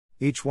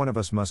Each one of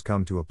us must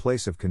come to a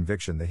place of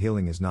conviction that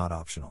healing is not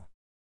optional.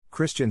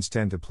 Christians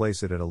tend to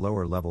place it at a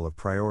lower level of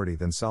priority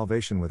than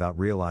salvation without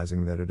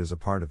realizing that it is a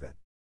part of it.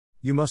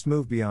 You must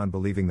move beyond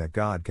believing that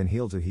God can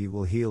heal to He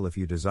will heal if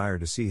you desire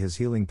to see His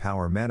healing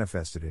power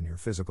manifested in your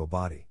physical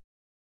body.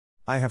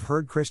 I have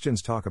heard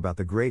Christians talk about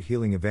the great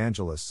healing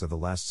evangelists of the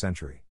last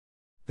century.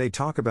 They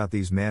talk about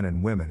these men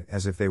and women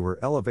as if they were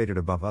elevated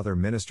above other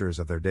ministers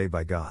of their day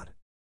by God.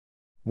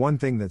 One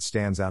thing that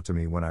stands out to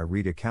me when I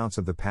read accounts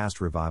of the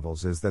past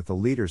revivals is that the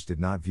leaders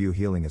did not view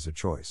healing as a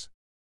choice.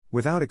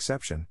 Without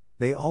exception,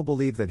 they all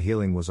believed that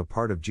healing was a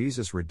part of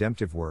Jesus'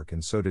 redemptive work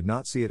and so did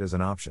not see it as an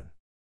option.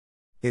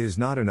 It is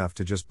not enough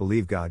to just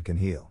believe God can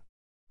heal.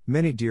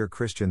 Many dear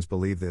Christians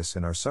believe this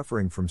and are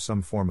suffering from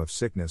some form of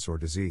sickness or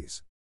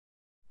disease.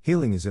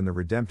 Healing is in the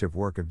redemptive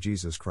work of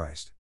Jesus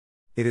Christ.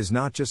 It is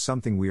not just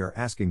something we are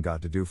asking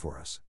God to do for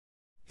us.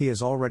 He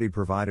has already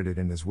provided it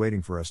and is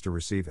waiting for us to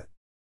receive it.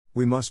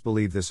 We must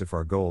believe this if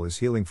our goal is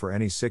healing for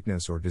any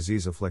sickness or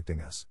disease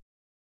afflicting us.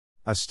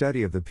 A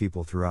study of the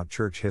people throughout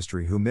church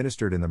history who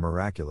ministered in the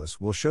miraculous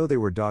will show they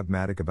were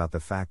dogmatic about the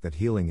fact that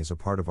healing is a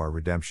part of our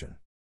redemption.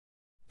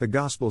 The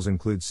Gospels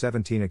include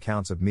 17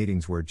 accounts of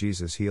meetings where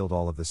Jesus healed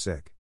all of the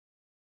sick.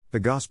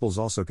 The Gospels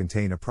also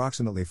contain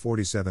approximately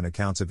 47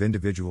 accounts of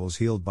individuals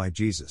healed by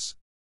Jesus.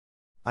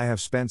 I have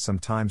spent some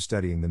time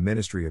studying the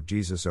ministry of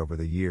Jesus over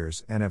the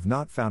years and have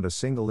not found a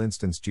single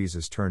instance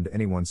Jesus turned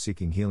anyone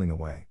seeking healing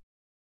away.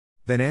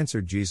 Then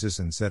answered Jesus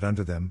and said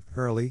unto them,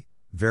 Verily,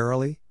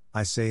 verily,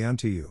 I say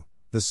unto you,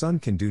 the Son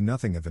can do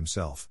nothing of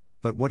himself,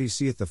 but what he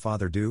seeth the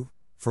Father do,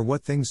 for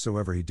what things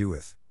soever he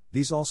doeth,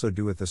 these also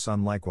doeth the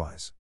Son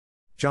likewise.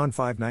 John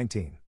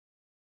 5:19.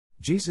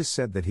 Jesus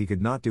said that he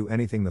could not do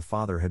anything the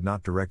Father had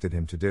not directed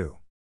him to do.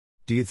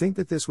 Do you think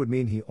that this would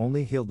mean he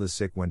only healed the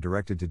sick when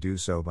directed to do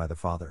so by the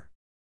Father?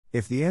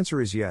 If the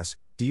answer is yes,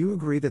 do you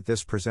agree that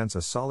this presents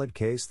a solid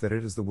case that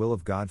it is the will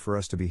of God for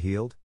us to be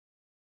healed?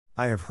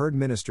 I have heard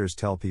ministers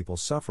tell people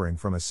suffering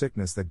from a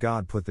sickness that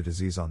God put the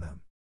disease on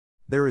them.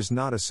 There is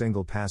not a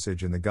single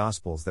passage in the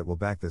Gospels that will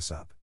back this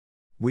up.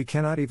 We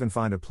cannot even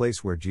find a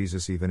place where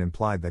Jesus even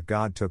implied that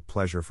God took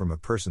pleasure from a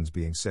person's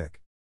being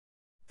sick.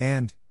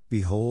 And,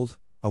 behold,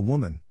 a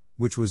woman,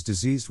 which was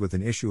diseased with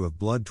an issue of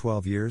blood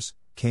 12 years,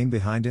 came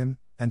behind him,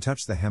 and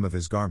touched the hem of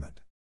his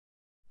garment.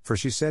 For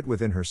she said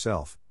within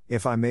herself,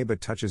 If I may but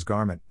touch his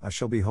garment, I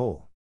shall be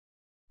whole.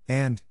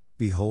 And,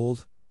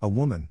 behold, a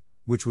woman,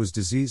 which was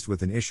diseased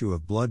with an issue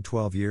of blood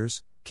 12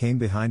 years, came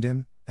behind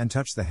him, and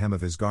touched the hem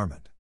of his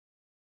garment.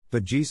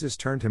 But Jesus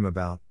turned him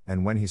about,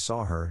 and when he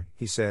saw her,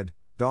 he said,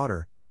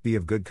 Daughter, be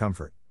of good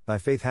comfort, thy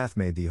faith hath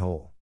made thee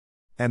whole.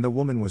 And the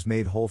woman was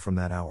made whole from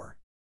that hour.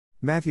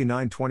 Matthew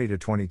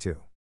 9:20-22.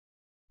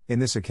 In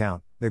this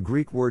account, the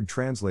Greek word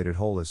translated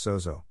whole is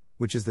sozo,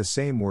 which is the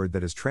same word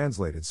that is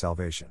translated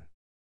salvation.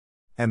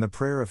 And the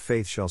prayer of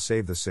faith shall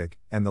save the sick,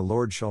 and the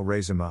Lord shall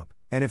raise him up,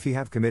 and if he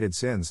have committed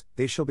sins,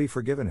 they shall be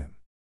forgiven him.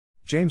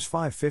 James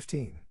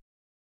 5:15.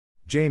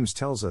 James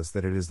tells us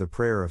that it is the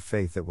prayer of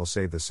faith that will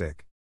save the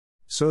sick.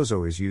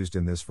 Sozo is used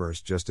in this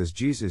verse just as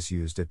Jesus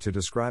used it to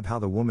describe how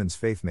the woman's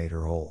faith made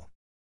her whole.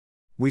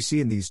 We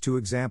see in these two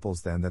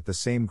examples then that the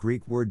same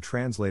Greek word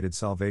translated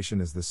salvation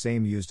is the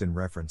same used in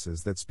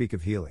references that speak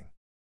of healing.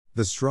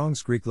 The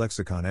Strong's Greek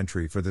lexicon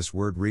entry for this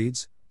word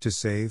reads, to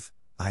save,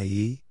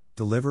 i.e.,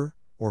 deliver,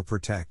 or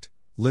protect,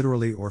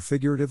 literally or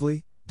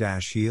figuratively,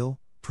 heal,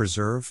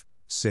 preserve,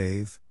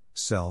 save,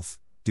 self,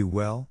 do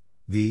well,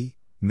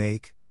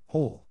 make,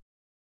 whole.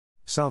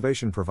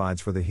 Salvation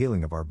provides for the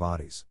healing of our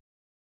bodies.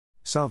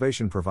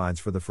 Salvation provides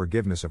for the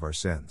forgiveness of our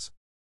sins.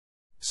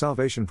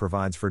 Salvation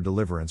provides for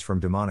deliverance from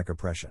demonic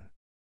oppression.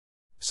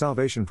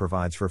 Salvation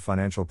provides for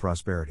financial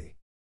prosperity.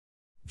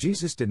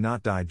 Jesus did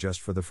not die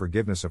just for the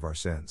forgiveness of our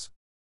sins.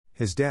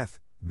 His death,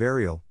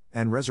 burial,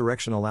 and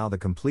resurrection allow the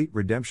complete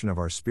redemption of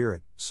our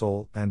spirit,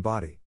 soul, and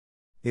body.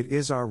 It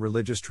is our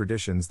religious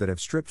traditions that have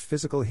stripped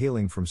physical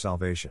healing from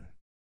salvation.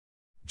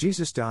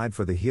 Jesus died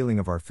for the healing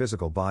of our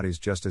physical bodies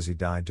just as he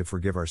died to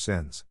forgive our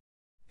sins.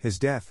 His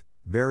death,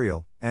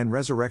 burial, and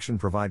resurrection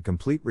provide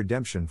complete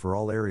redemption for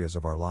all areas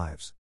of our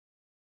lives.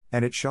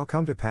 And it shall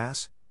come to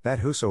pass, that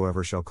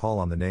whosoever shall call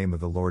on the name of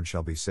the Lord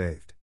shall be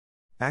saved.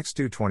 Acts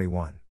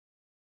 2:21.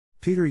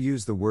 Peter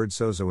used the word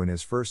sozo in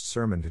his first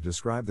sermon to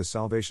describe the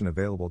salvation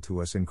available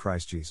to us in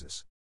Christ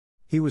Jesus.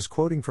 He was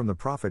quoting from the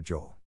prophet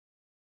Joel.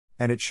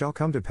 And it shall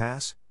come to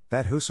pass,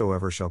 that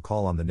whosoever shall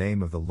call on the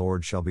name of the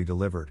Lord shall be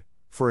delivered,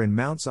 for in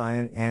Mount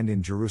Zion and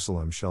in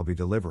Jerusalem shall be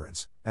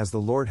deliverance, as the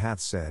Lord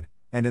hath said,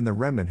 and in the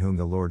remnant whom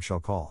the Lord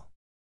shall call.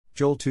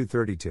 Joel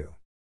 2:32.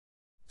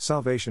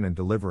 Salvation and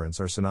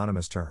deliverance are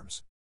synonymous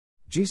terms.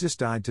 Jesus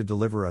died to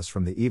deliver us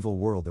from the evil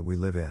world that we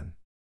live in.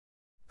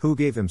 Who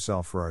gave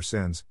himself for our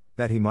sins,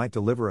 that he might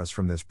deliver us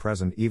from this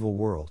present evil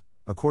world,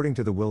 according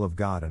to the will of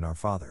God and our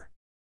Father.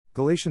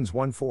 Galatians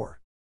 1:4.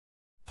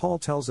 Paul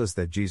tells us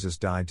that Jesus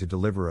died to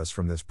deliver us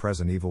from this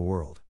present evil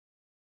world.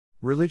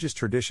 Religious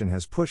tradition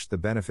has pushed the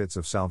benefits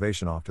of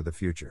salvation off to the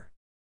future.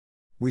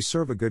 We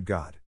serve a good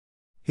God.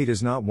 He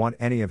does not want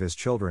any of his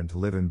children to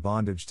live in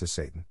bondage to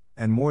Satan,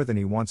 and more than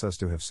he wants us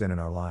to have sin in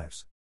our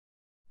lives.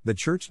 The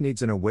church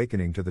needs an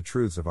awakening to the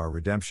truths of our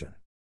redemption.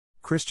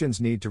 Christians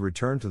need to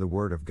return to the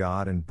Word of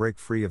God and break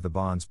free of the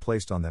bonds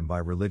placed on them by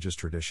religious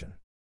tradition.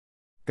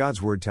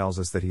 God's Word tells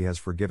us that He has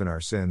forgiven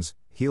our sins,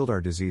 healed our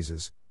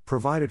diseases,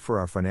 provided for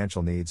our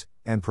financial needs,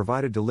 and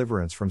provided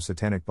deliverance from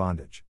satanic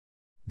bondage.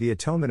 The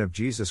atonement of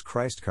Jesus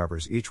Christ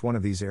covers each one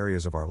of these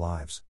areas of our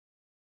lives.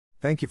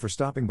 Thank you for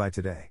stopping by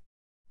today.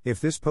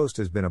 If this post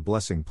has been a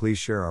blessing, please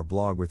share our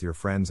blog with your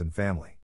friends and family.